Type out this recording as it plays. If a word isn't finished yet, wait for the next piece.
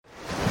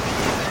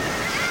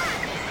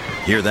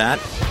Hear that?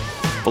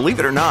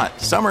 Believe it or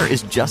not, summer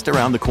is just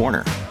around the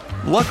corner.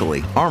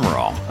 Luckily, Armor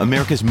All,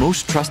 America's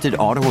most trusted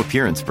auto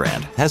appearance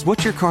brand, has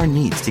what your car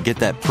needs to get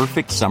that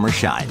perfect summer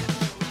shine.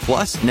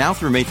 Plus, now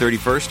through May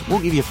 31st, we'll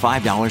give you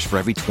 $5 for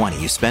every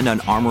 $20 you spend on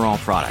Armor All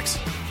products.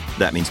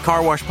 That means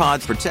car wash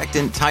pods,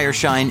 protectant, tire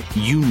shine,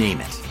 you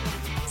name it.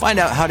 Find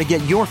out how to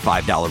get your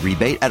 $5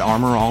 rebate at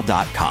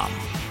armorall.com.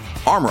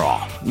 Armor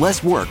All,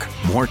 less work,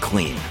 more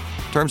clean.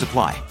 Terms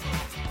apply.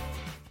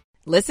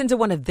 Listen to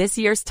one of this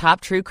year's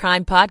top true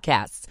crime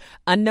podcasts.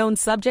 Unknown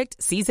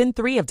Subject, Season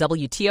 3 of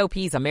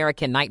WTOP's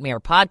American Nightmare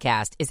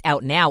podcast is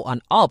out now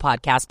on all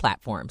podcast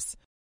platforms.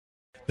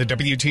 The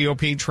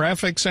WTOP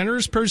Traffic Center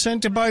is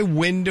presented by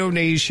Window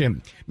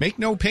Nation. Make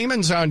no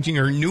payments on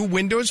your new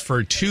windows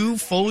for 2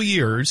 full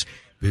years.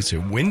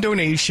 Visit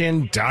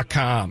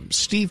windownation.com.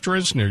 Steve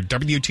Drisner,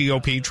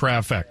 WTOP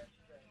Traffic.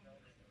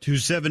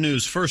 2-7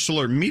 News First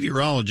Alert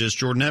meteorologist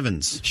Jordan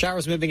Evans.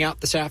 Showers moving out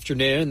this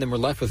afternoon, then we're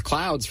left with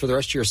clouds for the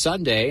rest of your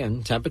Sunday,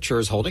 and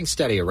temperatures holding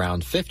steady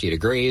around 50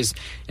 degrees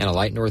and a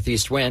light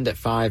northeast wind at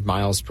 5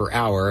 miles per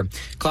hour.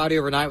 Cloudy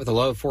overnight with a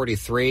low of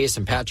 43.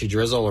 Some patchy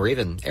drizzle or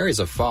even areas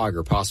of fog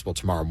are possible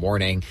tomorrow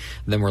morning.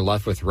 Then we're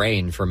left with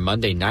rain from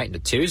Monday night into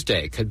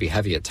Tuesday. Could be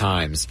heavy at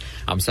times.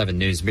 I'm 7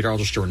 News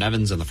meteorologist Jordan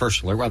Evans in the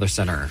First Alert Weather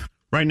Center.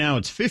 Right now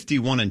it's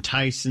 51 in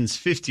Tysons,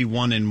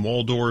 51 in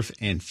Waldorf,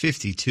 and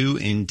 52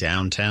 in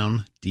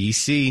downtown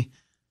D.C.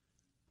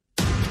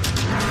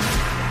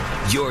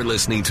 You're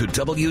listening to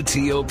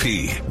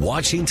WTOP,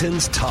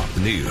 Washington's top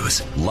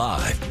news,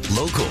 live,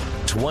 local,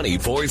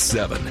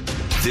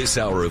 24/7. This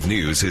hour of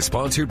news is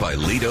sponsored by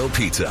Lido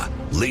Pizza.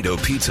 Lido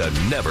Pizza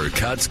never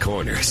cuts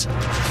corners.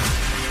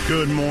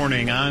 Good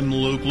morning. I'm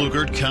Luke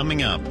Lugert.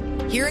 Coming up,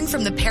 hearing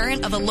from the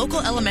parent of a local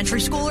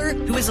elementary schooler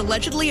who is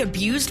allegedly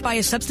abused by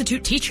a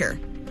substitute teacher.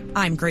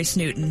 I'm Grace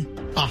Newton.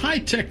 A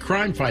high-tech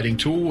crime-fighting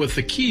tool with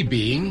the key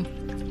being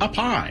up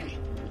high.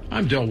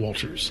 I'm Del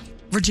Walters.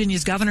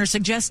 Virginia's governor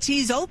suggests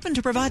he's open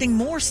to providing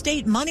more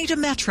state money to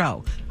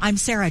Metro. I'm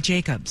Sarah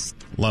Jacobs.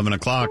 11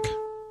 o'clock.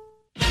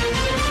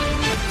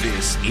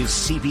 This is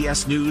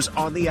CBS News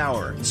on the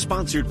Hour,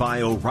 sponsored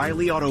by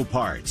O'Reilly Auto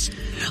Parts.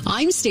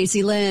 I'm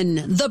Stacey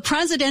Lynn. The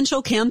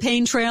presidential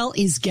campaign trail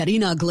is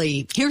getting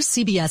ugly. Here's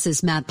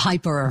CBS's Matt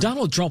Piper.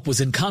 Donald Trump was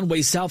in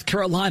Conway, South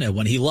Carolina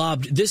when he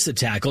lobbed this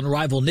attack on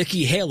rival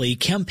Nikki Haley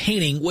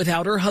campaigning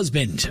without her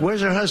husband.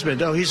 Where's her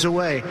husband? Oh, he's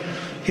away.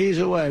 He's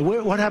away.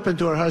 What happened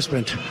to her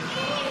husband?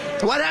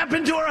 What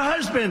happened to her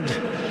husband?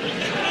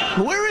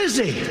 Where is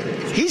he?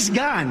 He's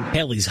gone.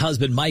 Haley's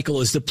husband,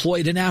 Michael, is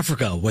deployed in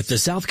Africa with the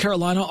South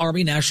Carolina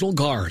Army National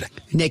Guard.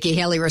 Nikki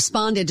Haley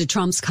responded to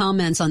Trump's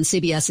comments on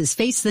CBS's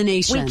Face the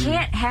Nation. We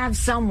can't have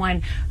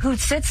someone who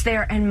sits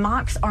there and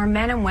mocks our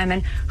men and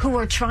women who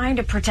are trying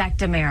to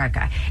protect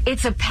America.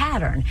 It's a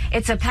pattern.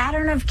 It's a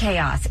pattern of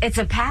chaos. It's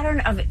a pattern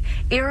of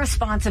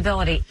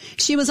irresponsibility.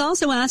 She was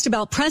also asked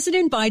about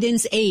President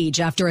Biden's age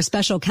after a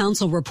special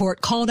counsel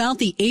report called out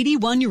the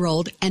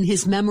 81-year-old and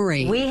his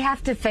memory. We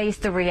have to face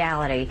the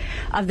reality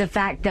of the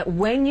fact that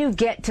when you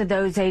get to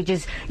those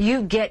ages,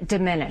 you get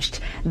diminished.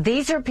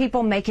 These are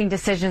people making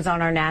decisions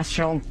on our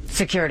national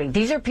security.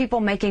 These are people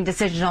making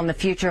decisions on the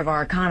future of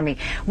our economy.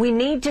 We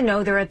need to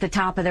know they're at the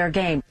top of their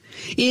game.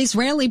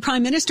 Israeli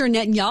Prime Minister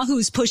Netanyahu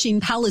is pushing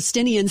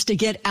Palestinians to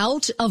get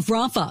out of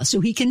Rafah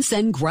so he can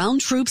send ground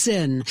troops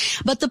in.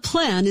 But the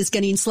plan is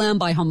getting slammed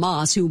by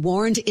Hamas, who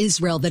warned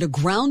Israel that a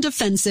ground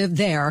offensive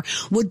there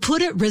would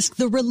put at risk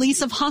the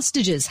release of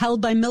hostages held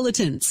by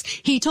militants.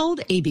 He told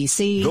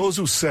ABC, "Those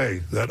who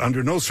say that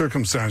under no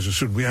circumstances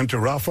should we enter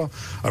Rafah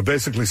are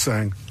basically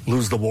saying,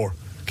 lose the war,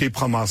 keep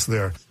Hamas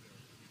there."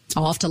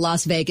 Off to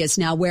Las Vegas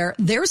now, where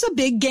there's a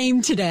big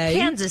game today.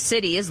 Kansas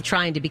City is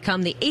trying to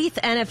become the 8th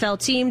NFL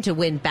team to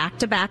win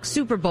back-to-back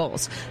Super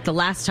Bowls. The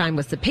last time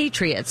was the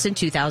Patriots in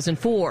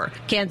 2004.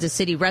 Kansas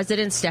City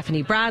resident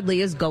Stephanie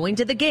Bradley is going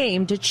to the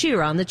game to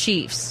cheer on the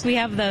Chiefs. We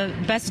have the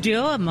best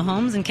duo of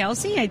Mahomes and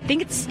Kelsey. I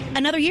think it's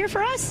another year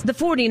for us. The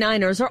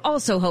 49ers are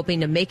also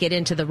hoping to make it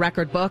into the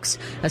record books.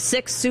 A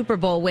 6th Super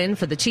Bowl win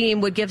for the team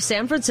would give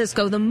San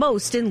Francisco the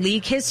most in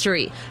league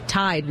history,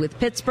 tied with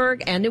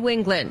Pittsburgh and New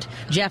England.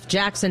 Jeff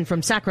Jackson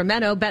from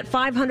Sacramento bet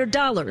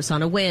 $500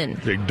 on a win.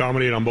 They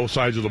dominate on both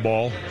sides of the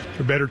ball.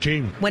 They're a better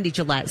team. Wendy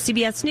Gillette,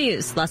 CBS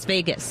News, Las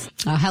Vegas.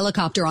 A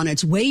helicopter on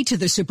its way to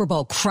the Super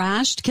Bowl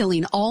crashed,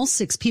 killing all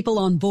 6 people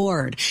on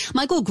board.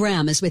 Michael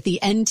Graham is with the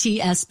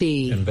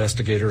NTSB.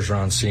 Investigators are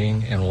on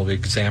scene and will be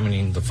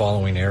examining the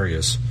following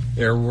areas.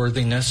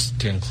 Airworthiness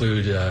to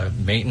include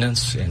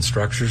maintenance and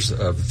structures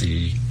of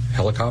the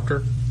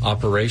helicopter,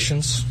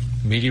 operations,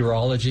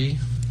 meteorology,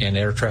 and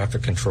air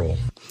traffic control.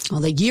 Well,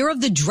 the Year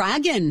of the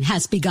Dragon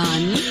has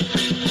begun.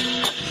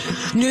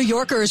 New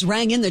Yorkers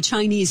rang in the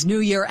Chinese New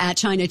Year at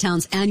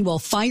Chinatown's annual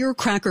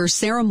firecracker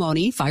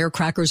ceremony.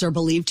 Firecrackers are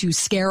believed to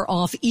scare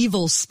off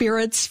evil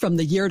spirits from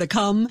the year to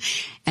come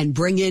and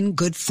bring in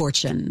good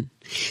fortune.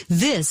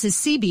 This is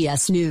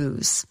CBS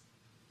News.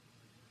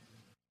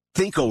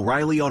 Think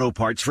O'Reilly Auto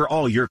Parts for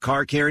all your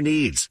car care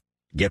needs.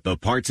 Get the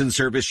parts and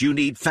service you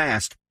need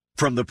fast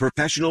from the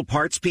professional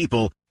parts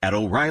people at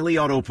O'Reilly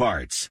Auto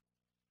Parts.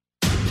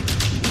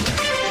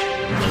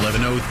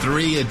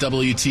 11:03 at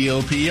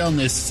WTOP on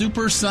this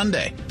Super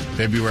Sunday,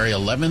 February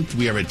 11th.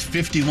 We are at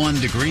 51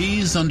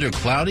 degrees under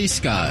cloudy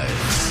skies.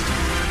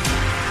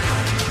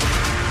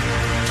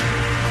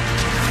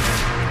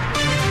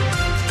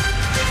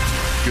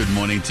 Good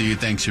morning to you.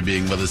 Thanks for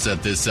being with us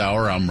at this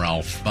hour. I'm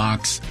Ralph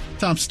Fox.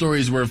 Top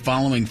stories we're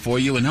following for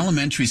you. An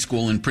elementary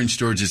school in Prince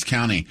George's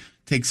County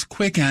takes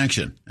quick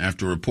action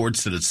after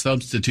reports that a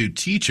substitute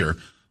teacher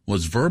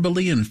was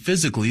verbally and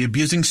physically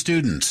abusing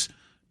students.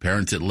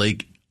 Parents at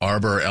Lake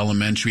Arbor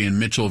Elementary in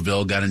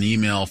Mitchellville got an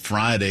email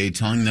Friday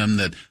telling them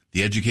that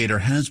the educator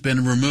has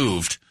been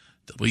removed.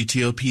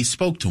 WTOP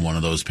spoke to one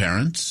of those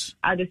parents.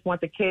 I just want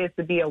the kids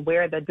to be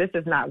aware that this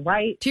is not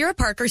right. Tiara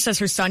Parker says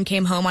her son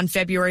came home on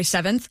February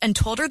 7th and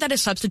told her that a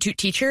substitute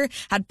teacher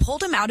had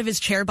pulled him out of his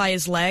chair by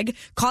his leg,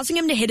 causing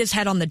him to hit his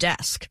head on the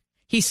desk.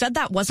 He said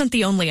that wasn't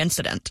the only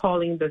incident.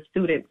 Calling the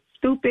student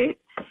stupid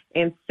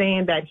and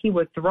saying that he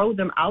would throw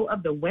them out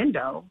of the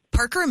window.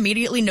 Parker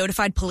immediately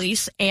notified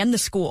police and the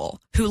school,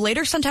 who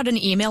later sent out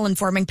an email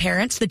informing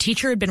parents the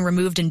teacher had been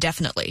removed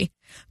indefinitely.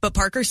 But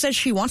Parker says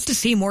she wants to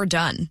see more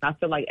done. I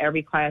feel like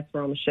every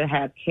classroom should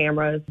have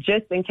cameras.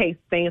 Just in case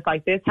things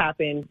like this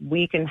happen,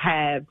 we can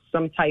have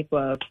some type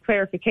of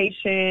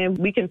clarification.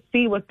 We can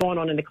see what's going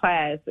on in the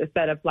class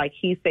instead of like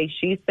he say,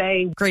 she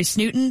say. Grace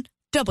Newton,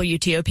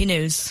 WTOP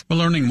News. We're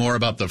learning more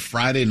about the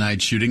Friday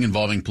night shooting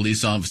involving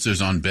police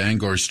officers on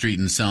Bangor Street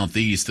in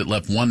Southeast that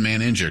left one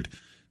man injured.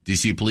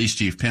 D.C. Police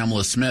Chief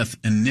Pamela Smith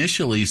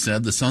initially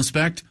said the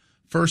suspect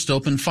first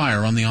opened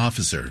fire on the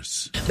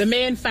officers. The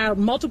man fired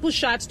multiple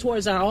shots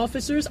towards our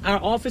officers.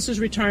 Our officers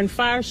returned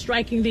fire,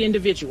 striking the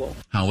individual.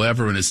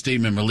 However, in a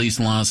statement released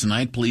last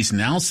night, police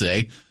now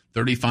say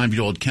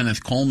 35-year-old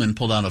Kenneth Coleman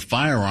pulled out a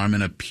firearm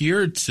and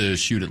appeared to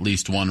shoot at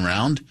least one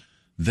round,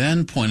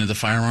 then pointed the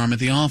firearm at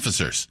the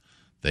officers.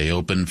 They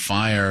opened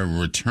fire,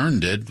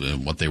 returned it,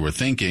 what they were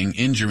thinking,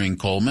 injuring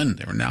Coleman.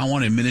 They were now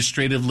on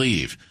administrative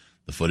leave.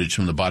 The footage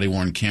from the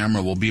body-worn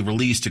camera will be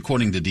released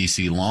according to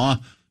D.C. law.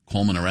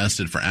 Coleman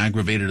arrested for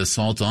aggravated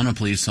assault on a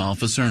police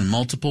officer and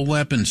multiple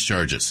weapons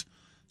charges.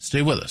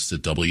 Stay with us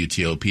at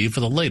WTOP for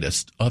the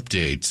latest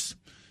updates.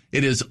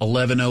 It is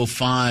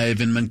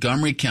 11:05 in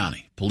Montgomery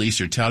County.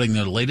 Police are touting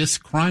their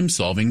latest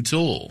crime-solving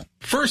tool.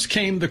 First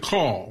came the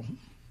call.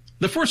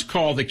 The first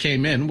call that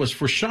came in was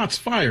for shots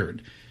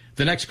fired.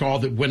 The next call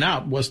that went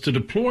out was to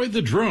deploy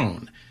the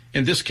drone.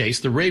 In this case,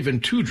 the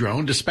Raven 2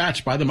 drone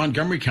dispatched by the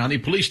Montgomery County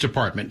Police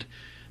Department.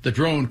 The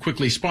drone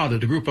quickly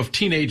spotted a group of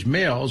teenage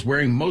males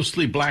wearing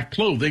mostly black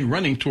clothing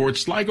running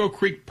towards Sligo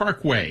Creek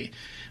Parkway.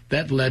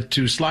 That led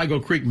to Sligo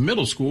Creek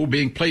Middle School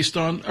being placed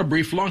on a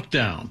brief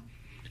lockdown.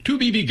 2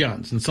 BB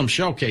guns and some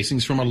shell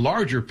casings from a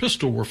larger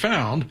pistol were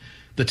found.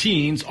 The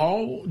teens,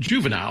 all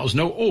juveniles,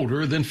 no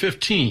older than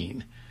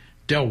 15.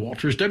 Del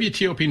Walters,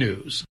 WTOP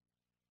News.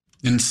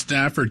 In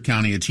Stafford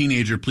County, a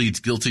teenager pleads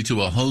guilty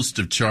to a host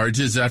of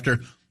charges after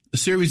a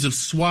series of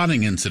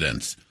swatting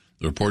incidents.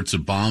 The reports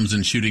of bombs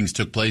and shootings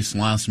took place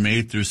last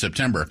May through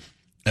September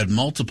at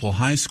multiple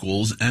high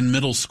schools and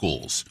middle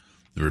schools.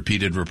 The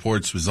repeated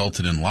reports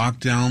resulted in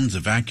lockdowns,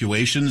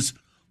 evacuations,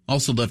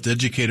 also left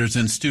educators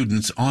and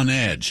students on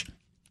edge.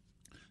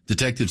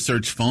 Detectives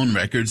searched phone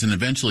records and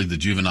eventually the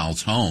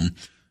juvenile's home.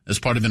 As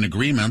part of an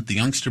agreement, the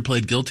youngster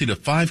pled guilty to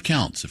 5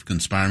 counts of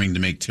conspiring to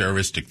make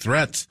terroristic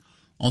threats,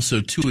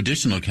 also 2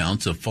 additional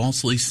counts of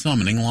falsely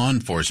summoning law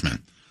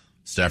enforcement.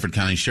 Stafford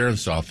County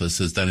Sheriff's Office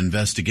says that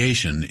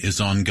investigation is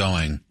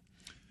ongoing.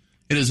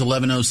 It is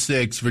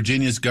 11:06.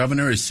 Virginia's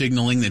governor is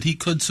signaling that he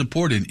could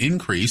support an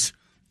increase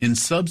in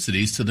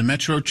subsidies to the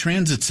Metro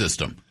transit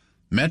system.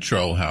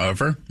 Metro,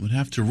 however, would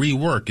have to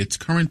rework its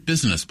current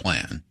business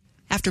plan.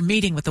 After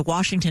meeting with the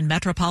Washington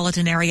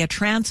Metropolitan Area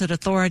Transit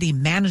Authority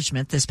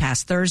management this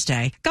past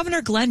Thursday,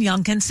 Governor Glenn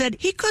Youngkin said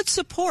he could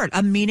support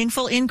a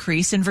meaningful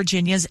increase in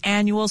Virginia's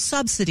annual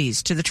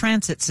subsidies to the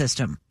transit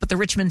system. But the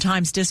Richmond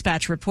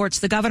Times-Dispatch reports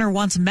the governor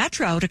wants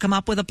Metro to come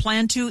up with a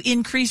plan to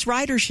increase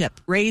ridership,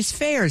 raise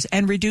fares,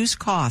 and reduce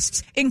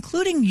costs,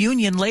 including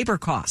union labor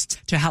costs,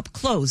 to help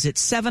close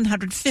its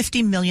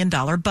 $750 million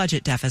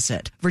budget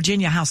deficit.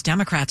 Virginia House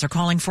Democrats are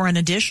calling for an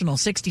additional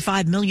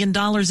 $65 million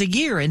a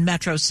year in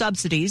Metro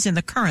subsidies in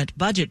the current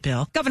budget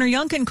bill. Governor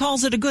Youngkin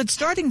calls it a good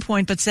starting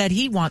point, but said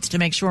he wants to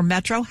make sure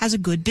Metro has a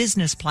good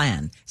business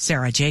plan.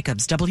 Sarah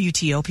Jacobs,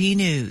 WTOP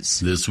News.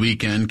 This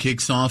weekend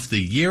kicks off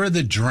the Year of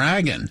the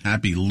Dragon.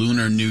 Happy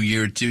Lunar New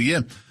Year to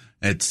you.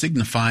 It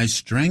signifies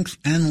strength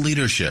and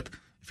leadership.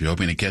 If you're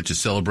hoping to catch a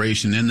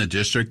celebration in the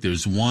district,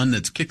 there's one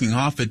that's kicking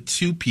off at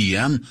 2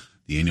 p.m.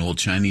 The annual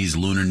Chinese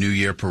Lunar New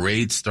Year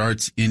parade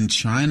starts in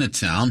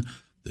Chinatown.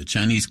 The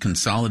Chinese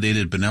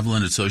Consolidated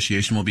Benevolent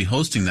Association will be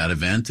hosting that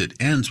event. It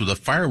ends with a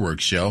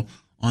fireworks show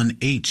on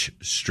H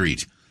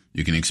Street.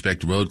 You can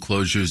expect road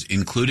closures,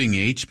 including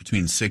H,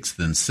 between 6th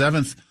and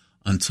 7th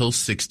until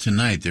 6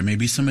 tonight. There may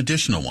be some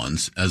additional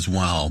ones as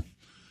well.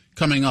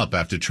 Coming up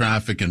after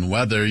traffic and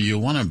weather, you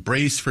want to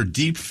brace for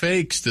deep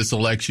fakes this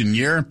election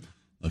year.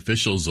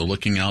 Officials are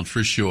looking out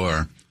for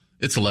sure.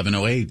 It's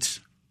 11:08.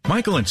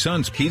 Michael &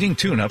 Son's heating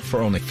tune-up for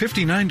only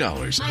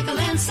 $59.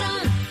 Michael &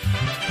 Son.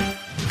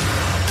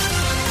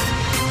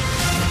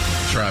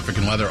 traffic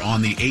and weather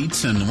on the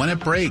 8s and when it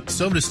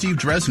breaks. Over to Steve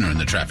Dresner in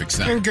the traffic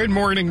center. And good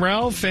morning,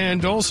 Ralph.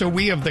 And also,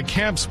 we have the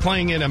Caps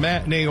playing in a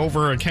matinee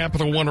over at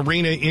Capital One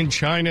Arena in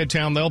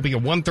Chinatown. There'll be a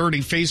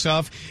 1:30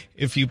 face-off.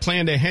 If you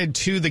plan to head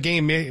to the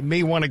game,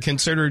 may want to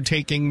consider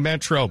taking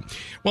Metro.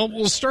 Well,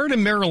 we'll start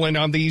in Maryland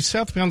on the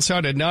southbound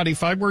side at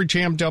 95. We're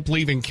jammed up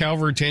leaving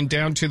Calverton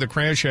down to the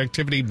crash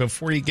activity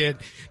before you get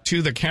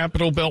to the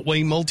Capitol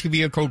Beltway.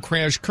 Multi-vehicle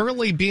crash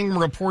currently being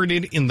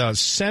reported in the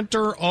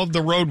center of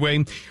the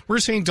roadway. We're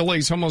seeing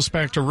delays almost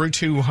back to Route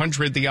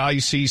 200, the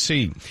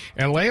ICC.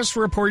 And last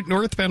report,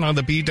 northbound on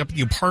the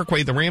BW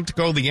Parkway, the ramp to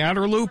go the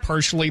outer loop,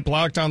 partially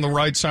blocked on the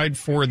right side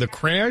for the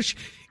crash.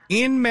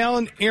 In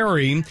Mount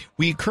Airy,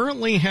 we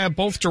currently have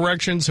both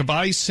directions of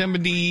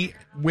I-70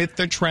 with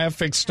the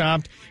traffic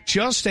stopped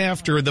just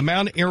after the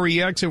Mount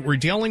Airy exit. We're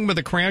dealing with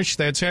a crash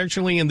that's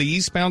actually in the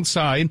eastbound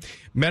side.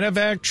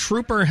 Medevac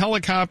trooper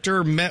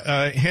helicopter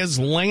has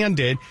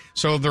landed,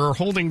 so they're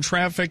holding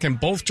traffic in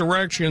both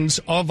directions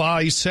of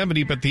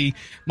I-70, but the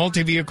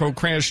multi-vehicle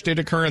crash did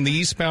occur on the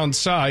eastbound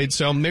side,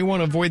 so may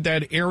want to avoid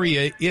that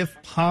area if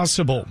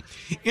possible.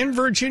 In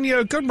Virginia,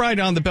 a good ride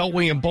on the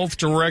Beltway in both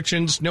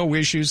directions. No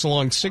issues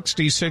along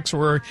 66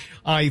 or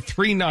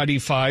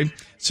I-395.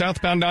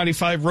 Southbound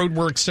 95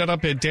 roadwork set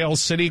up at Dale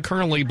City,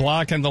 currently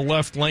blocking the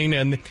left lane,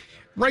 and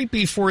right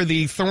before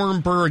the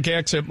Thornburg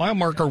exit, mile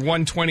marker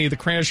 120, the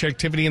crash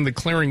activity in the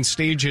clearing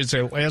stages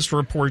at last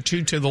report,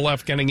 2 to the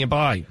left getting you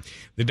by.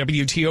 The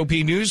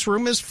WTOP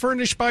newsroom is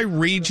furnished by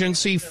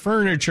Regency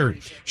Furniture.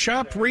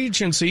 Shop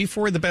Regency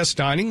for the best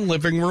dining,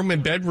 living room,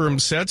 and bedroom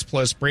sets,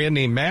 plus brand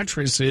name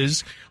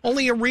mattresses.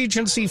 Only a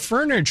Regency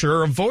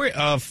Furniture,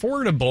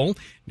 affordable,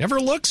 never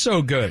looked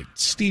so good.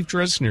 Steve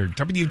Dresner,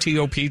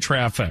 WTOP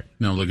traffic.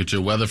 Now look at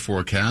your weather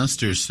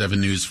forecast. Here's 7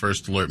 News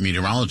First Alert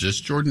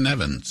meteorologist Jordan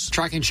Evans.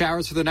 Tracking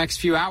showers for the next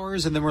few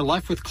hours, and then we're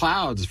left with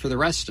clouds for the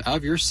rest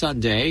of your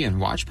Sunday,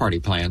 and watch party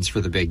plans for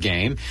the big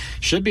game.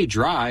 Should be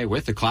dry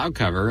with the cloud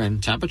cover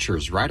and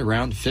temperatures right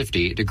around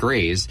 50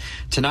 degrees.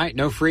 Tonight,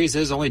 no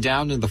freezes, only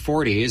down in the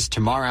 40s.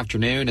 Tomorrow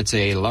afternoon, it's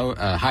a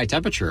high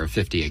temperature of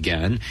 50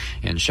 again,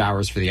 and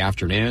showers for the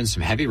afternoon.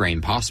 Some heavy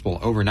rain possible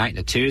overnight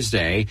into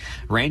Tuesday.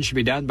 Rain should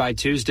be done by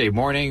Tuesday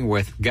morning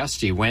with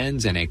gusty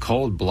winds and a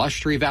cold,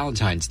 blustery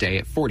Valentine's Day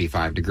at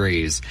 45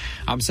 degrees.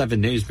 I'm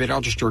 7 News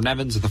meteorologist Jordan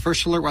Evans of the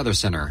First Alert Weather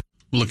Center.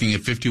 Looking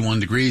at 51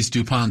 degrees,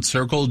 DuPont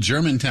Circle,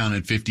 Germantown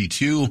at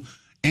 52,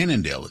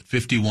 Annandale at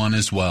 51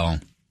 as well.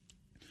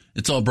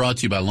 It's all brought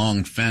to you by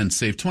Long Fence.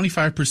 Save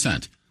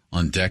 25%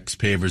 on decks,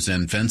 pavers,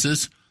 and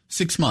fences.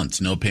 6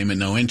 months, no payment,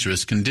 no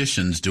interest.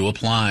 Conditions do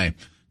apply.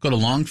 Go to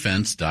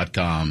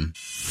longfence.com.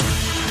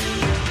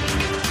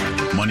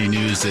 Money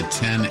news at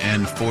 10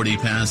 and 40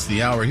 past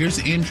the hour. Here's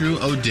Andrew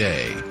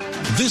O'Day.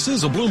 This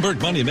is a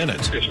Bloomberg Money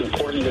Minute. It's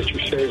important that you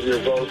save your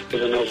vote for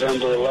the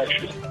November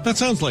election. That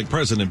sounds like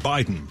President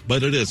Biden,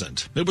 but it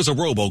isn't. It was a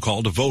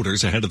robocall to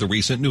voters ahead of the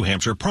recent New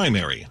Hampshire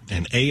primary,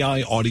 an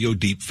AI audio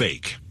deep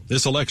fake.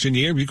 This election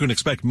year, you can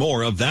expect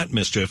more of that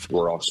mischief.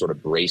 We're all sort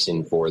of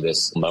bracing for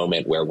this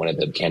moment where one of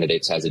the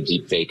candidates has a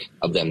deep fake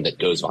of them that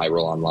goes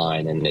viral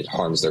online and it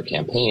harms their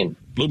campaign.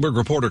 Bloomberg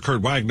reporter Kurt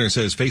Wagner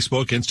says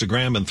Facebook,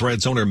 Instagram, and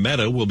Threads owner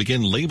Meta will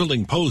begin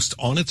labeling posts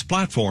on its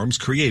platforms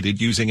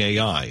created using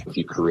AI. If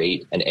you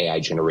create an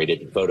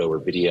AI-generated photo or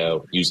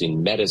video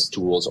using Meta's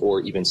tools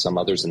or even some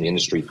others in the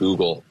industry,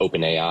 Google,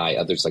 OpenAI,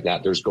 others like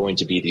that, there's going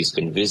to be these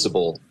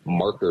invisible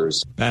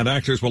markers. Bad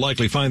actors will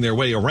likely find their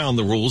way around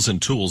the rules and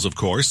tools, of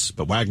course,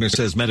 but Wagner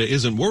says Meta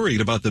isn't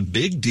worried about the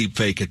big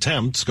deepfake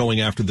attempts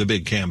going after the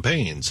big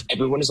campaigns.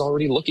 Everyone is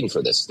already looking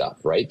for this stuff,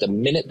 right? The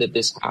minute that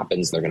this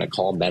happens, they're going to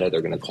call Meta,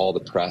 they're going to call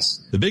the press.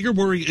 The bigger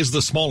worry is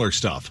the smaller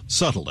stuff,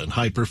 subtle and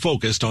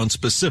hyper-focused on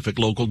specific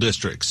local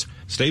districts.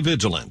 Stay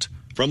vigilant.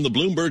 From the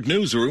Bloomberg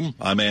Newsroom,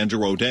 I'm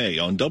Andrew O'Day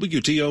on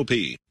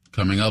WTOP.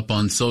 Coming up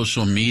on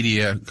social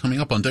media, coming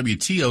up on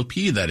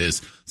WTOP, that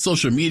is,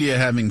 social media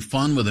having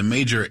fun with a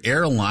major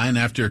airline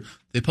after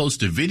they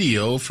post a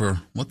video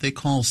for what they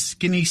call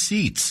skinny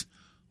seats.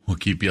 We'll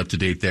keep you up to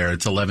date there.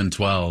 It's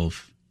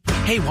 11:12.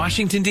 Hey,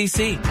 Washington,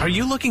 D.C., are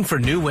you looking for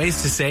new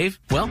ways to save?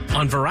 Well,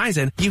 on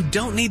Verizon, you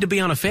don't need to be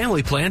on a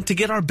family plan to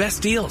get our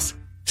best deals.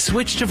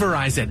 Switch to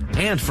Verizon,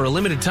 and for a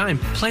limited time,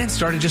 plans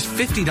start at just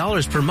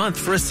 $50 per month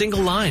for a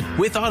single line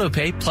with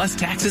autopay plus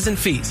taxes and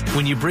fees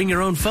when you bring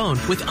your own phone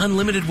with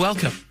unlimited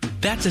welcome.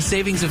 That's a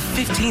savings of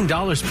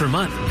 $15 per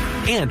month.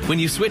 And when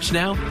you switch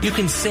now, you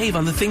can save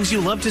on the things you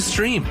love to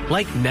stream,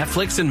 like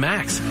Netflix and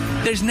Max.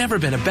 There's never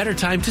been a better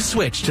time to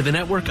switch to the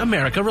network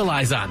America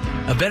relies on.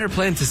 A better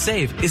plan to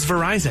save is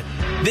Verizon.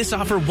 This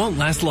offer won't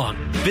last long.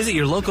 Visit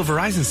your local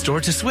Verizon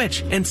store to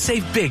switch and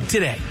save big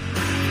today.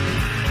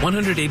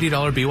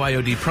 $180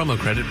 BYOD promo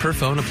credit per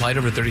phone applied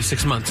over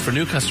 36 months for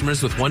new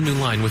customers with one new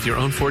line with your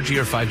own 4G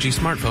or 5G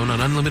smartphone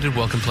on unlimited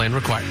welcome plan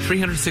required.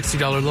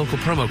 $360 local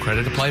promo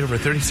credit applied over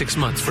 36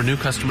 months for new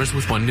customers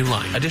with one new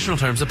line. Additional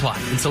terms apply.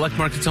 In select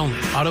markets only.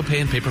 Auto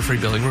pay and paper-free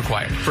billing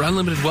required. For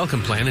unlimited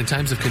welcome plan in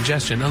times of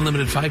congestion,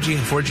 unlimited 5G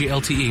and 4G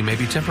LTE may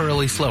be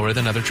temporarily slower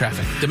than other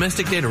traffic.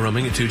 Domestic data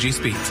roaming at 2G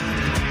speeds.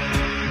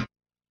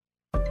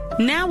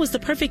 Now is the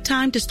perfect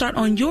time to start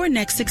on your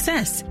next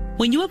success.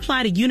 When you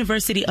apply to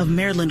University of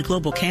Maryland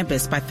Global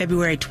Campus by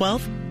February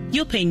 12th,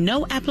 you'll pay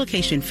no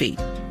application fee.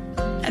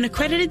 An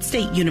accredited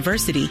state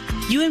university,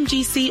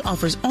 UMGC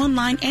offers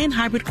online and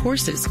hybrid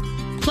courses.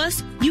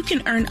 Plus, you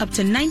can earn up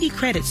to 90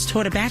 credits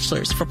toward a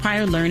bachelor's for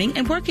prior learning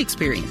and work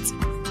experience,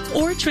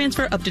 or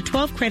transfer up to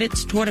 12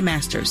 credits toward a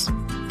master's.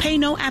 Pay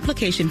no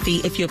application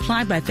fee if you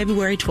apply by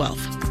February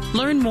 12th.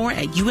 Learn more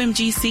at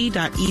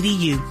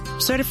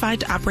umgc.edu.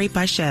 Certified to operate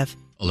by Chev.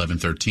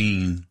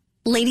 11:13.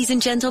 Ladies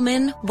and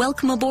gentlemen,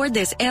 welcome aboard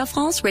this Air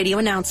France radio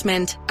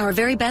announcement. Our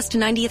very best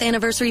 90th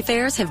anniversary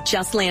fares have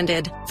just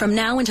landed. From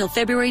now until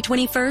February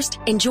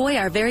 21st, enjoy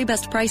our very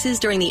best prices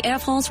during the Air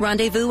France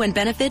rendezvous and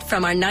benefit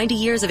from our 90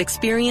 years of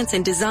experience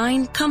in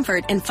design,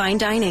 comfort, and fine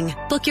dining.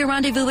 Book your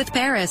rendezvous with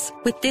Paris,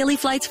 with daily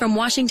flights from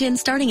Washington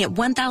starting at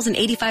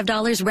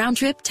 $1,085 round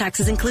trip,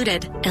 taxes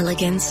included.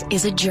 Elegance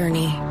is a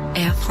journey.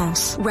 Air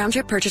France. Round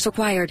trip purchase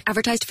required.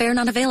 Advertised fare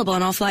not available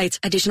on all flights.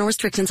 Additional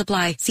restrictions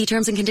apply. See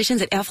terms and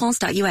conditions at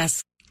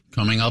airfrance.us.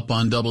 Coming up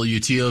on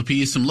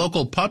WTOP, some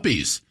local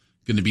puppies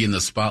going to be in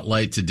the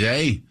spotlight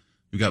today.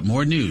 We've got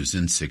more news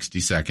in 60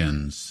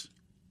 seconds.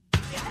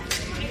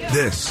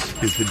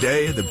 This is the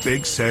day of the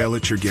big sale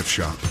at your gift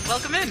shop.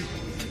 Welcome in.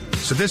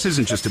 So this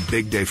isn't just a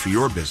big day for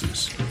your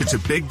business. It's a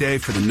big day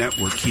for the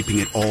network keeping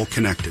it all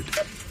connected.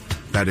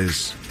 That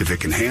is, if it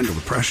can handle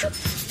the pressure.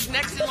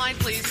 Next in line,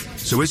 please.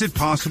 So is it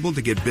possible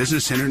to get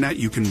business internet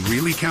you can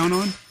really count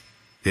on?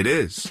 It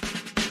is.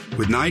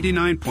 With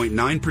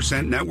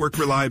 99.9% network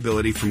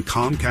reliability from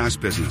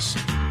Comcast Business.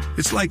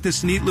 It's like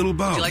this neat little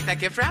bow. Do you like that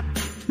gift wrap?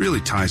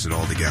 Really ties it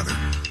all together.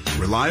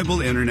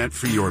 Reliable internet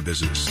for your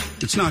business.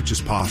 It's not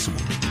just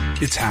possible.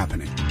 It's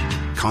happening.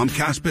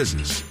 Comcast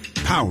Business.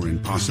 Powering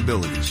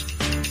possibilities.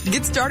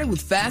 Get started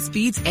with fast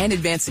speeds and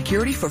advanced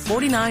security for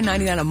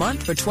 $49.99 a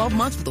month for 12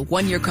 months with a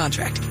 1-year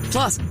contract.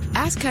 Plus,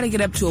 ask how to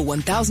get up to a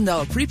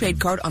 $1,000 prepaid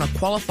card on a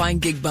qualifying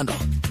gig bundle.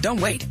 Don't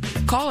wait.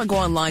 Call or go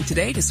online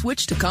today to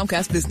switch to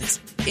Comcast Business.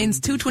 Ends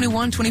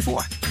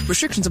 2/21/24.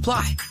 Restrictions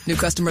apply. New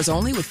customers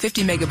only with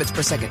 50 megabits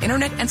per second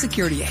internet and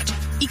security edge.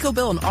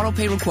 EcoBill and auto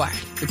pay required.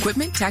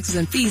 Equipment, taxes,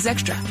 and fees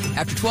extra.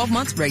 After 12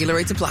 months, regular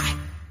rates apply.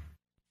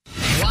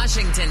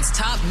 Washington's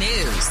top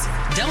news.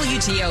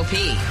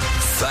 WTOP.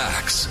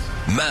 Facts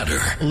matter.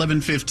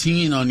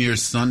 11:15 on your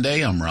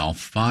Sunday. I'm Ralph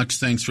Fox.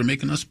 Thanks for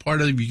making us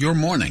part of your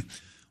morning.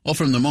 Well,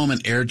 from the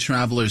moment air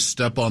travelers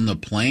step on the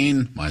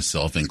plane,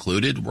 myself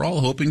included, we're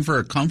all hoping for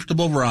a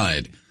comfortable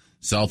ride.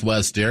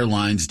 Southwest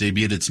Airlines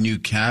debuted its new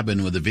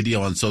cabin with a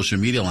video on social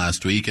media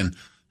last week and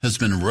has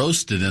been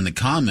roasted in the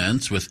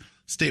comments with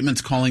statements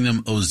calling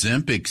them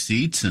Ozempic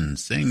seats and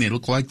saying they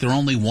look like they're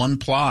only one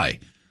ply.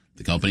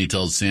 The company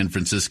tells San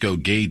Francisco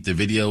Gate the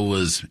video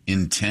was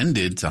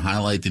intended to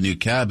highlight the new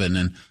cabin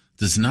and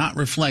does not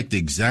reflect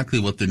exactly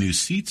what the new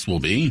seats will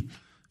be.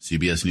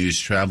 CBS News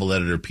travel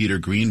editor Peter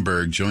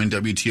Greenberg joined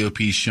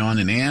WTOP's Sean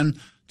and Ann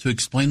to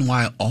explain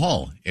why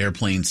all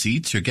airplane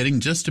seats are getting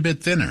just a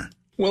bit thinner.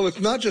 Well,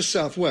 it's not just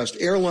Southwest.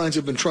 Airlines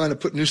have been trying to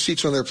put new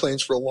seats on their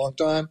planes for a long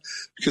time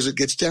because it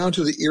gets down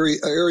to the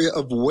area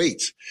of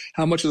weight.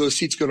 How much are those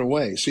seats going to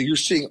weigh? So you're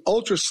seeing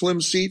ultra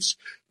slim seats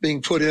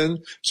being put in.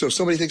 So if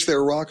somebody thinks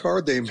they're rock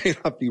hard, they may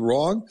not be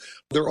wrong.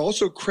 They're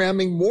also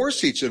cramming more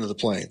seats into the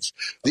planes.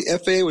 The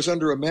FAA was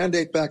under a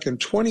mandate back in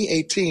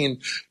 2018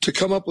 to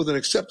come up with an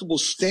acceptable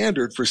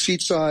standard for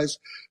seat size,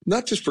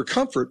 not just for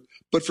comfort,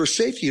 but for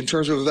safety in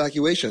terms of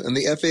evacuation. And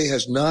the FAA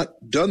has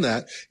not done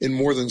that in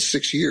more than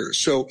 6 years.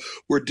 So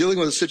we're dealing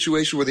with a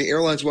situation where the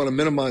airlines want to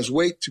minimize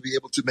weight to be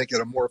able to make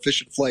it a more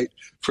efficient flight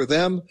for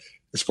them.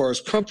 As far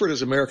as comfort,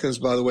 as Americans,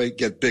 by the way,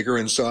 get bigger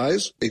in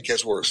size, it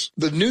gets worse.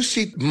 The new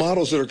seat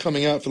models that are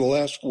coming out for the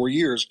last 4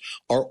 years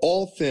are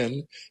all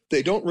thin.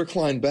 They don't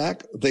recline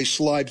back. They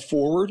slide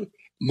forward.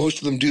 Most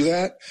of them do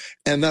that.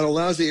 And that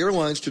allows the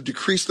airlines to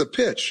decrease the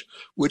pitch,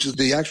 which is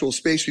the actual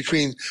space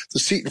between the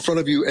seat in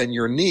front of you and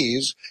your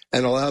knees,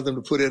 and allow them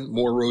to put in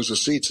more rows of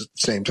seats at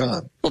the same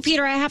time. Well,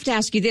 Peter, I have to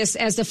ask you this.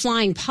 As the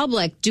flying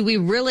public, do we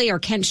really or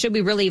should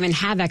we really even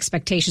have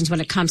expectations when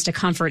it comes to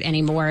comfort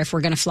anymore if we're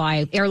going to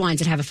fly airlines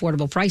that have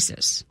affordable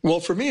prices? Well,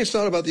 for me, it's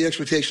not about the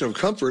expectation of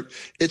comfort.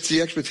 It's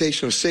the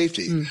expectation of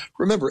safety.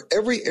 Remember,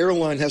 every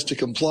airline has to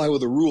comply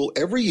with a rule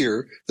every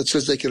year that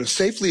says they can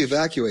safely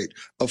evacuate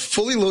a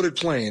fully loaded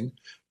plane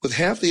with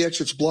half the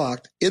exits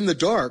blocked in the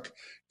dark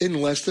in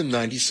less than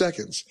 90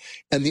 seconds.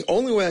 And the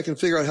only way I can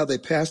figure out how they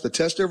pass the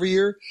test every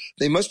year,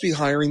 they must be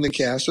hiring the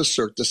cast of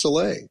Cirque du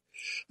Soleil.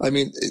 I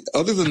mean,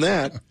 other than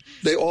that,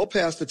 they all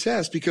pass the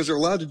test because they're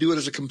allowed to do it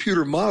as a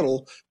computer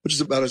model, which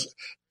is about as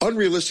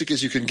unrealistic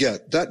as you can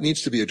get. That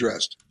needs to be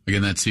addressed.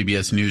 Again, that's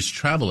CBS News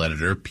travel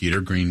editor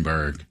Peter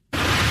Greenberg.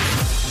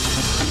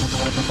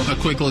 A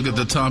quick look at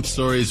the top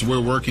stories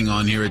we're working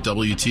on here at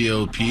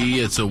WTOP.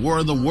 It's a war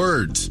of the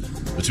words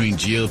between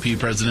GOP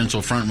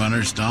presidential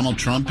frontrunners Donald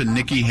Trump and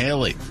Nikki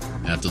Haley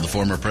after the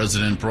former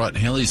president brought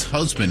Haley's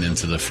husband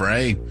into the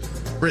fray.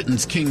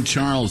 Britain's King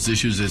Charles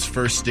issues his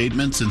first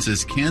statement since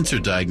his cancer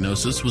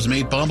diagnosis was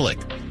made public.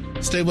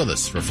 Stay with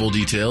us for full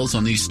details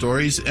on these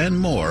stories and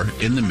more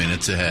in the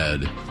minutes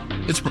ahead.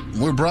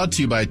 We're brought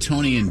to you by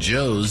Tony and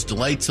Joe's.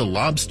 Delights of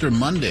Lobster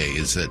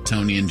Mondays at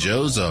Tony and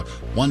Joe's. A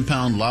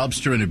 1-pound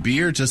lobster and a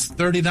beer, just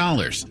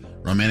 $30.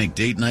 Romantic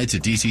date nights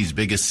at DC's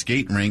biggest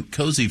skate rink,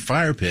 cozy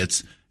fire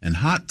pits, and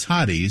hot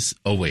toddies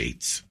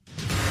awaits.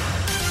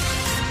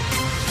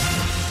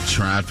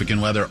 Traffic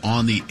and weather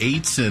on the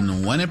 8s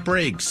and when it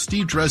breaks.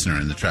 Steve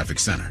Dresner in the traffic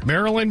center.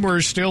 Maryland,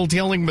 we're still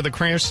dealing with a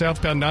crash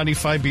southbound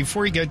 95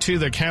 before you get to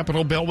the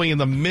Capitol Beltway in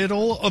the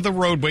middle of the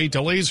roadway.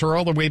 Delays are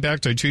all the way back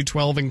to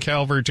 212 in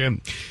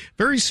Calverton.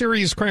 Very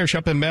serious crash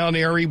up in Mount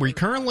Airy. We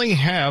currently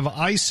have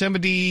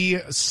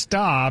I-70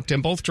 stopped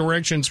in both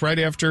directions right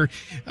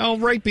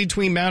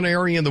between Mount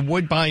Airy and the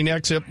Woodbine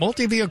exit.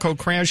 Multi-vehicle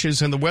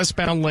crashes in the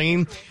westbound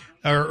lane.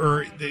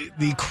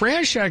 The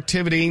crash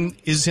activity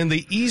is in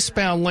the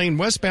eastbound lane.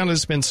 Westbound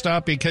has been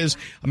stopped because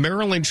a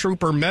Maryland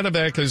trooper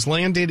medevac has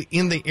landed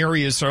in the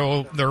area,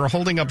 so they're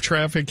holding up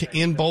traffic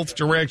in both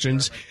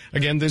directions.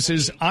 Again, this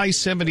is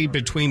I-70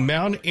 between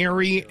Mount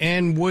Airy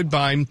and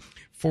Woodbine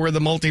for the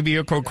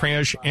multi-vehicle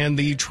crash, and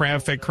the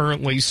traffic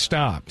currently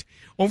stopped.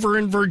 Over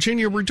in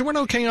Virginia, we're doing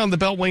okay on the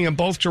Beltway in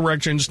both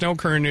directions. No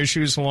current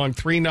issues along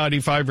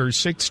 395 or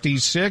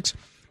 66.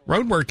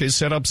 Roadwork is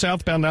set up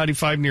southbound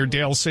 95 near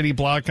Dale City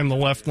block in the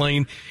left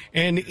lane.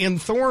 And in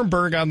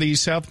Thornburg on the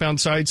southbound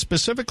side,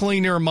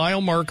 specifically near mile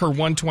marker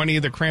 120,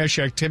 the crash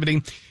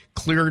activity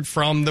cleared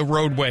from the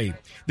roadway.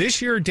 This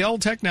year, Dell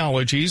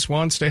Technologies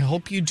wants to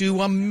help you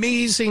do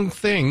amazing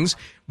things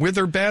with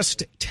their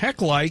best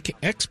tech-like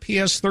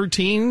XPS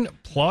 13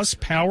 Plus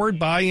powered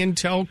by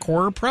Intel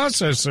Core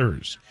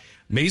processors.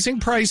 Amazing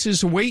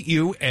prices await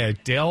you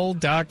at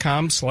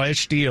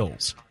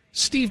Dell.com/deals.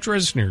 Steve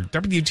Dresner,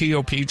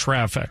 WTOP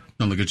Traffic.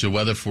 Now look at your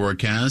weather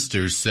forecast.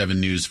 There's 7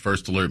 News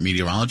First Alert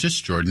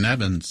meteorologist Jordan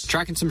Evans.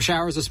 Tracking some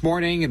showers this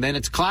morning, and then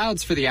it's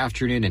clouds for the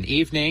afternoon and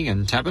evening,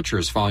 and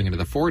temperatures falling into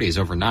the 40s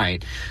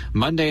overnight.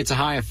 Monday, it's a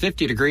high of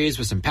 50 degrees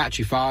with some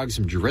patchy fog,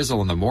 some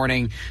drizzle in the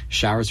morning,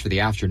 showers for the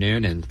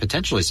afternoon, and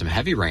potentially some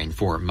heavy rain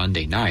for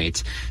Monday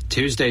night.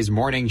 Tuesday's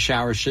morning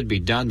showers should be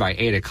done by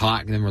 8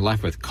 o'clock, and then we're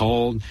left with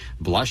cold,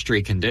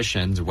 blustery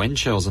conditions, wind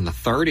chills in the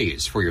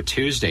 30s for your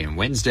Tuesday and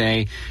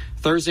Wednesday.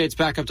 Thursday, it's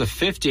back up to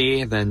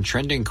 50, then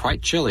trending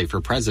quite chilly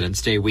for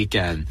President's Day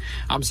weekend.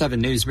 I'm 7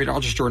 News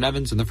meteorologist Jordan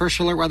Evans in the First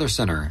Alert Weather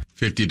Center.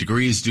 50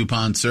 degrees,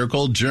 DuPont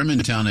Circle,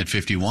 Germantown at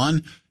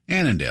 51,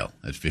 Annandale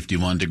at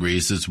 51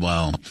 degrees as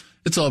well.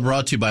 It's all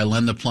brought to you by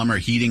Len the Plumber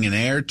Heating and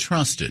Air,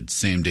 trusted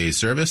same-day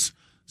service,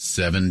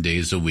 7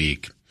 days a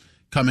week.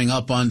 Coming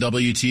up on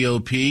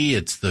WTOP,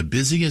 it's the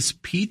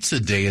busiest pizza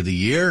day of the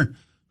year.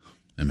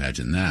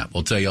 Imagine that.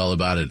 We'll tell you all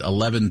about it,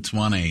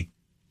 11:20.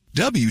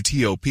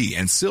 WTOP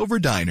and Silver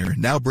Diner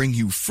now bring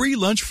you Free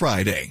Lunch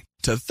Friday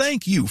to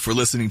thank you for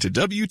listening to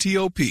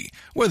WTOP,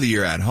 whether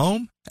you're at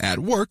home, at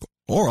work,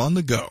 or on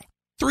the go.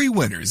 3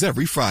 winners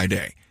every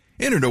Friday.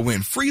 Enter to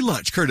win free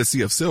lunch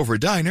courtesy of Silver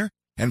Diner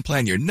and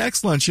plan your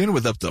next luncheon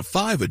with up to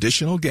 5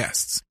 additional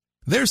guests.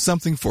 There's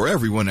something for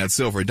everyone at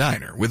Silver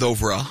Diner with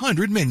over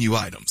 100 menu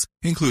items,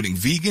 including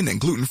vegan and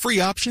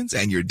gluten-free options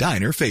and your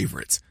diner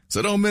favorites.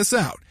 So don't miss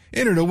out.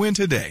 Enter to win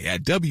today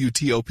at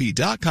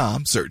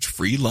WTOP.com. Search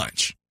free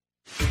lunch.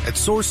 At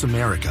Source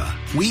America,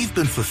 we've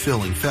been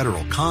fulfilling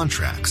federal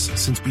contracts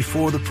since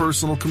before the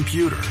personal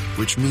computer,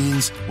 which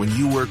means when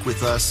you work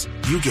with us,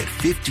 you get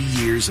 50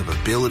 years of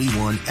Ability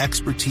One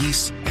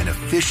expertise and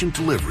efficient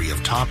delivery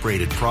of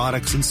top-rated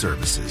products and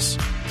services.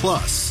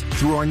 Plus,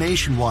 through our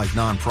nationwide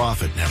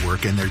nonprofit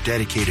network and their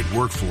dedicated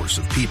workforce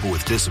of people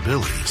with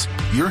disabilities,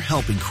 you're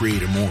helping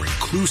create a more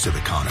inclusive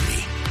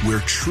economy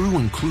where true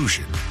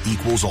inclusion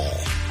equals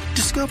all.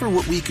 Discover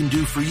what we can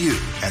do for you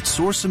at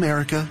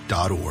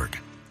sourceamerica.org.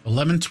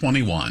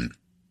 11:21.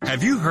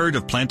 Have you heard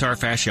of plantar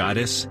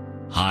fasciitis?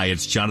 Hi,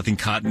 it's Jonathan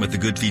Cotton with the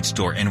Good Feet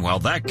Store, and while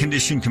that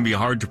condition can be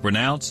hard to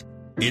pronounce,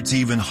 it's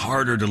even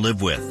harder to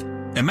live with.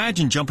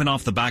 Imagine jumping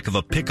off the back of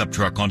a pickup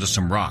truck onto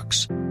some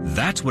rocks.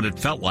 That's what it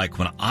felt like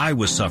when I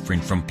was suffering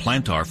from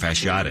plantar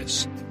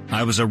fasciitis.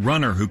 I was a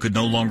runner who could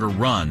no longer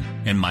run,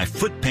 and my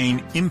foot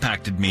pain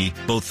impacted me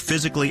both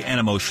physically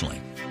and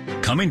emotionally.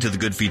 Coming to the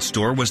Good Feet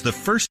Store was the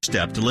first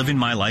step to living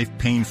my life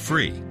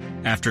pain-free.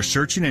 After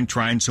searching and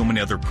trying so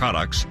many other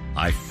products,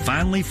 I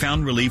finally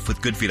found relief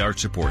with Good Feet Arch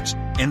Supports,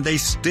 and they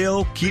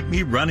still keep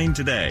me running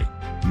today.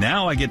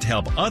 Now I get to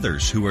help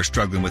others who are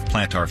struggling with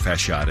plantar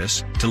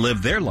fasciitis to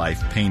live their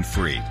life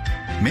pain-free.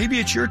 Maybe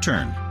it's your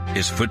turn.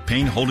 Is foot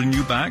pain holding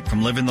you back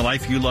from living the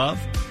life you love?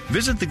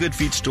 Visit the Good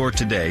Feet Store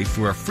today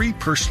for a free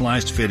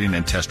personalized fitting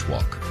and test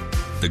walk.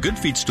 The Good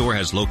Feet Store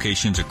has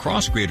locations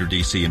across Greater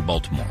D.C. and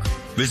Baltimore.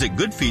 Visit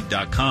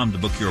goodfeet.com to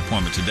book your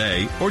appointment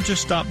today or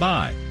just stop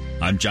by.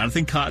 I'm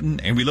Jonathan Cotton,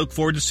 and we look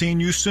forward to seeing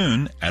you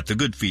soon at the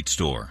Good Feet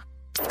Store.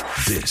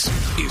 This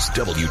is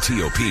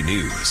WTOP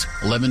News.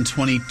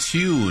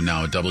 11:22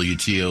 now at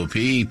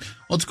WTOP.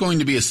 Well, it's going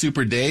to be a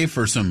super day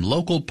for some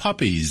local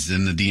puppies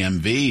in the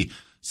DMV.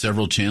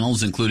 Several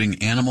channels,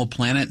 including Animal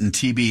Planet and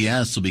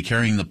TBS, will be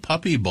carrying the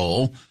Puppy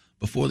Bowl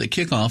before they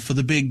kick off for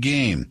the big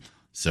game.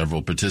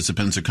 Several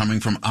participants are coming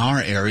from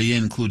our area,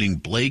 including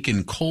Blake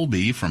and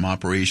Colby from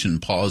Operation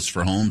Paws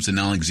for Homes in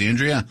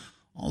Alexandria.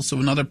 Also,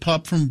 another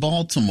pup from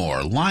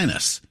Baltimore,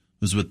 Linus,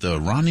 who's with the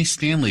Ronnie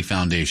Stanley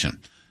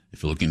Foundation.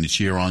 If you're looking to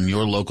cheer on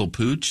your local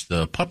pooch,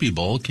 the Puppy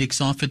Bowl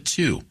kicks off at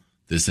 2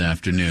 this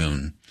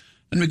afternoon.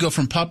 Then we go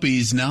from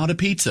puppies now to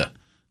pizza.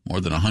 More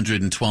than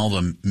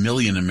 112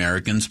 million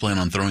Americans plan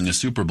on throwing a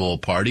Super Bowl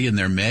party, and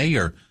there may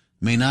or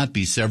may not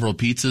be several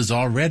pizzas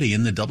already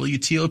in the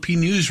WTOP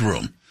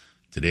newsroom.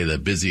 Today, the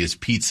busiest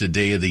pizza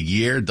day of the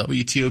year,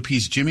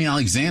 WTOP's Jimmy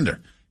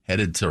Alexander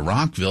headed to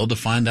Rockville to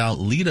find out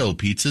Lido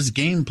Pizza's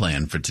game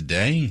plan for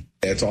today.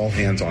 It's all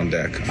hands on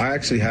deck. I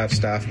actually have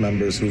staff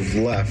members who've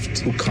left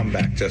who come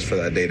back just for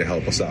that day to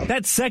help us out.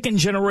 That's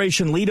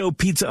second-generation Lido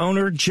Pizza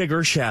owner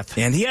Jigger Chef,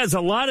 and he has a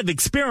lot of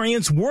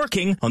experience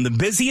working on the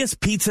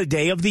busiest pizza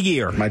day of the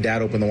year. My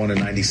dad opened the one in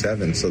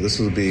 97, so this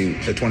will be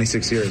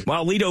 26 years.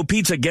 While Lido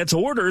Pizza gets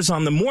orders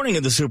on the morning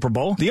of the Super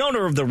Bowl, the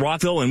owner of the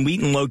Rockville and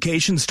Wheaton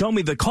locations told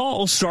me the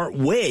calls start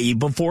way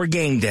before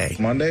game day.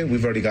 Monday,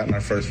 we've already gotten our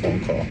first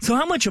phone call. So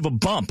how much of a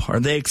bump are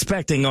they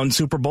expecting on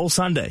Super Bowl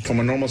Sunday? From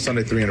a normal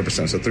Sunday,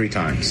 300%, so 3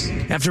 times.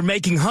 After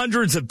making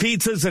hundreds of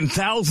pizzas and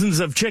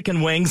thousands of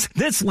chicken wings,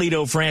 this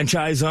Lido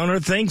franchise owner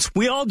thinks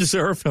we all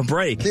deserve a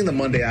break. I think the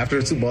Monday after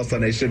Super Bowl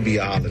Sunday should be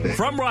a holiday.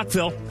 From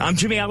Rockville, I'm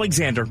Jimmy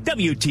Alexander,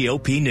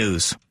 WTOP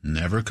News.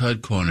 Never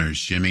cut corners,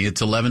 Jimmy.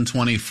 It's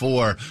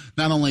 11:24.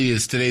 Not only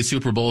is today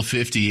Super Bowl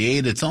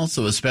 58, it's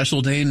also a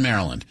special day in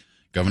Maryland.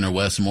 Governor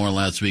Wes Moore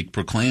last week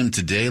proclaimed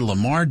today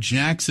Lamar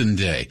Jackson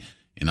Day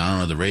in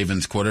honor of the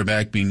Ravens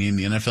quarterback being named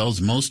the NFL's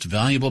most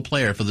valuable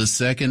player for the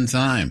second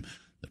time.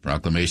 The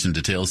proclamation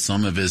details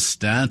some of his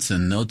stats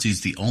and notes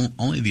he's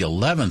only the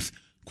 11th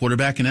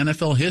quarterback in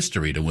NFL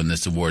history to win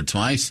this award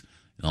twice.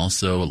 It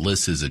also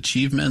lists his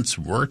achievements,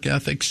 work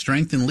ethic,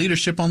 strength, and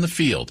leadership on the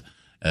field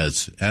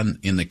and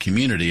in the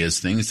community as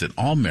things that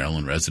all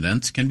Maryland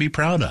residents can be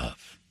proud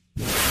of.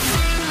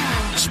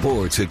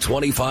 Sports at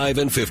 25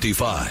 and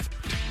 55.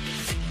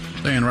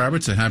 Diane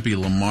Roberts, a happy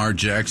Lamar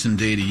Jackson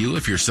Day to you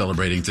if you're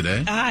celebrating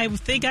today. I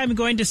think I'm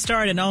going to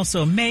start, and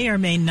also may or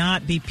may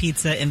not be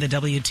pizza in the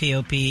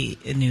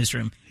WTOP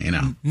newsroom. You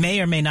know.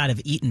 May or may not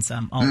have eaten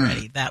some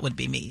already. That would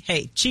be me.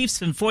 Hey,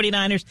 Chiefs and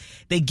 49ers,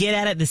 they get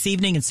at it this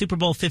evening in Super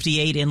Bowl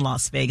 58 in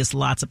Las Vegas.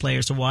 Lots of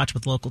players to watch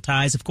with local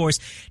ties. Of course,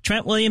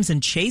 Trent Williams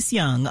and Chase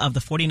Young of the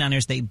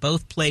 49ers, they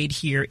both played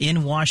here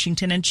in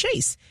Washington, and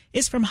Chase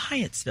is from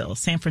Hyattsville.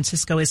 San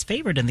Francisco is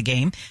favored in the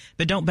game,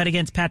 but don't bet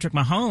against Patrick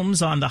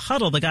Mahomes. On The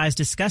Huddle, the guys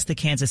discussed the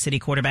Kansas City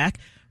quarterback.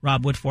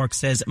 Rob Woodfork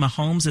says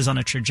Mahomes is on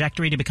a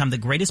trajectory to become the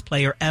greatest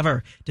player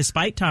ever,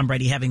 despite Tom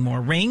Brady having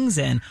more rings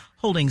and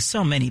holding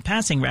so many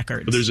passing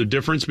records. But there's a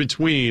difference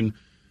between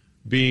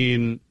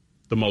being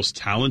the most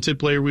talented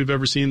player we've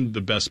ever seen,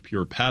 the best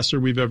pure passer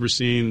we've ever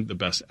seen, the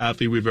best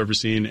athlete we've ever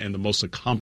seen, and the most accomplished